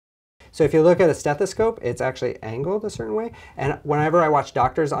So if you look at a stethoscope, it's actually angled a certain way. And whenever I watch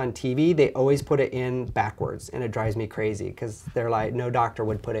doctors on TV, they always put it in backwards, and it drives me crazy because they're like, no doctor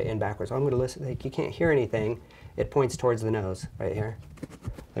would put it in backwards. So I'm going to listen, like, you can't hear anything. It points towards the nose right here.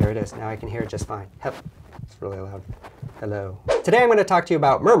 There it is. Now I can hear it just fine. Yep. It's really loud. Hello. Today I'm going to talk to you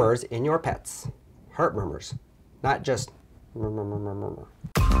about murmurs in your pets. Heart murmurs, not just murmur, murmur, murmur.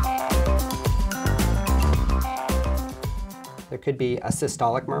 There could be a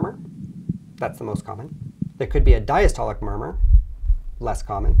systolic murmur. That's the most common. There could be a diastolic murmur, less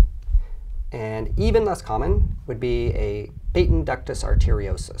common. And even less common would be a patent ductus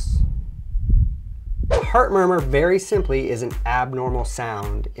arteriosus. A heart murmur, very simply, is an abnormal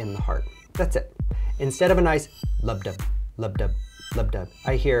sound in the heart. That's it. Instead of a nice lub-dub, lub-dub, lub-dub,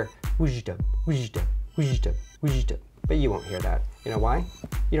 I hear whoosh-dub, whoosh-dub, whoosh-dub, whoosh-dub. But you won't hear that. You know why?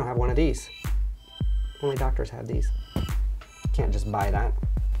 You don't have one of these. Only doctors have these. You can't just buy that.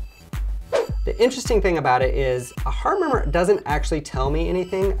 The interesting thing about it is a heart murmur doesn't actually tell me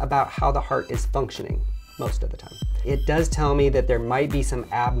anything about how the heart is functioning most of the time. It does tell me that there might be some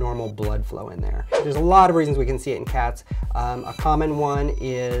abnormal blood flow in there. There's a lot of reasons we can see it in cats. A common one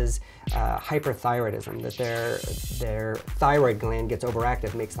is hyperthyroidism, that their thyroid gland gets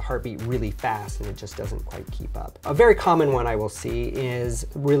overactive, makes the heartbeat really fast, and it just doesn't quite keep up. A very common one I will see is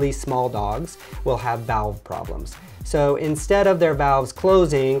really small dogs will have valve problems. So instead of their valves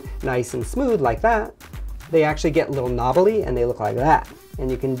closing nice and smooth like that, they actually get a little knobbly and they look like that. And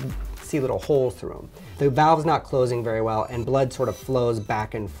you can see little holes through them. The valve's not closing very well and blood sort of flows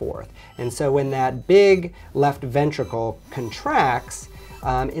back and forth. And so when that big left ventricle contracts,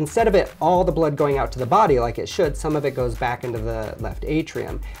 instead of it all the blood going out to the body like it should, some of it goes back into the left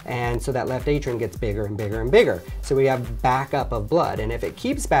atrium. And so that left atrium gets bigger and bigger and bigger. So we have backup of blood. And if it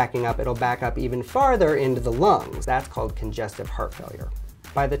keeps backing up, it'll back up even farther into the lungs. That's called congestive heart failure.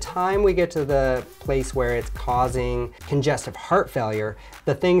 By the time we get to the place where it's causing congestive heart failure,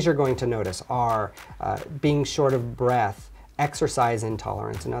 the things you're going to notice are being short of breath, exercise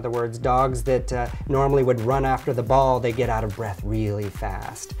intolerance. In other words, dogs that normally would run after the ball, they get out of breath really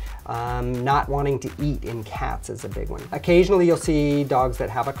fast. Not wanting to eat in cats is a big one. Occasionally you'll see dogs that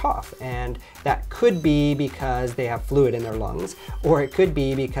have a cough, and that could be because they have fluid in their lungs, or it could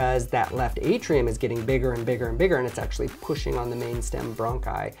be because that left atrium is getting bigger and bigger and bigger, and it's actually pushing on the main stem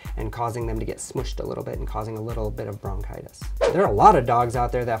bronchi and causing them to get smushed a little bit and causing a little bit of bronchitis. There are a lot of dogs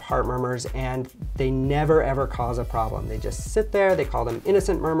out there that have heart murmurs, and they never ever cause a problem. They just sit there, they call them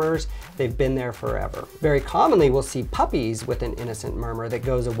innocent murmurs, they've been there forever. Very commonly we'll see puppies with an innocent murmur that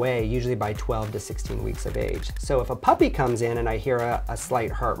goes away usually by 12 to 16 weeks of age. So if a puppy comes in and I hear a slight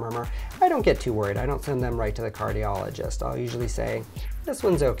heart murmur, I don't get too worried. I don't send them right to the cardiologist. I'll usually say, this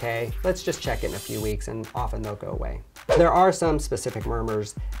one's okay, let's just check it in a few weeks, and often they'll go away. There are some specific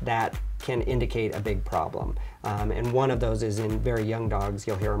murmurs that can indicate a big problem. And one of those is in very young dogs.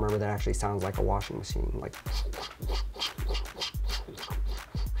 You'll hear a murmur that actually sounds like a washing machine, like.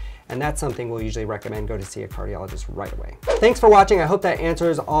 And that's something we'll usually recommend go to see a cardiologist right away. Thanks for watching. I hope that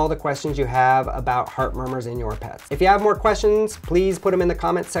answers all the questions you have about heart murmurs in your pets. If you have more questions, please put them in the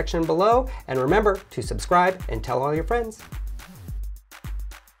comments section below. And remember to subscribe and tell all your friends.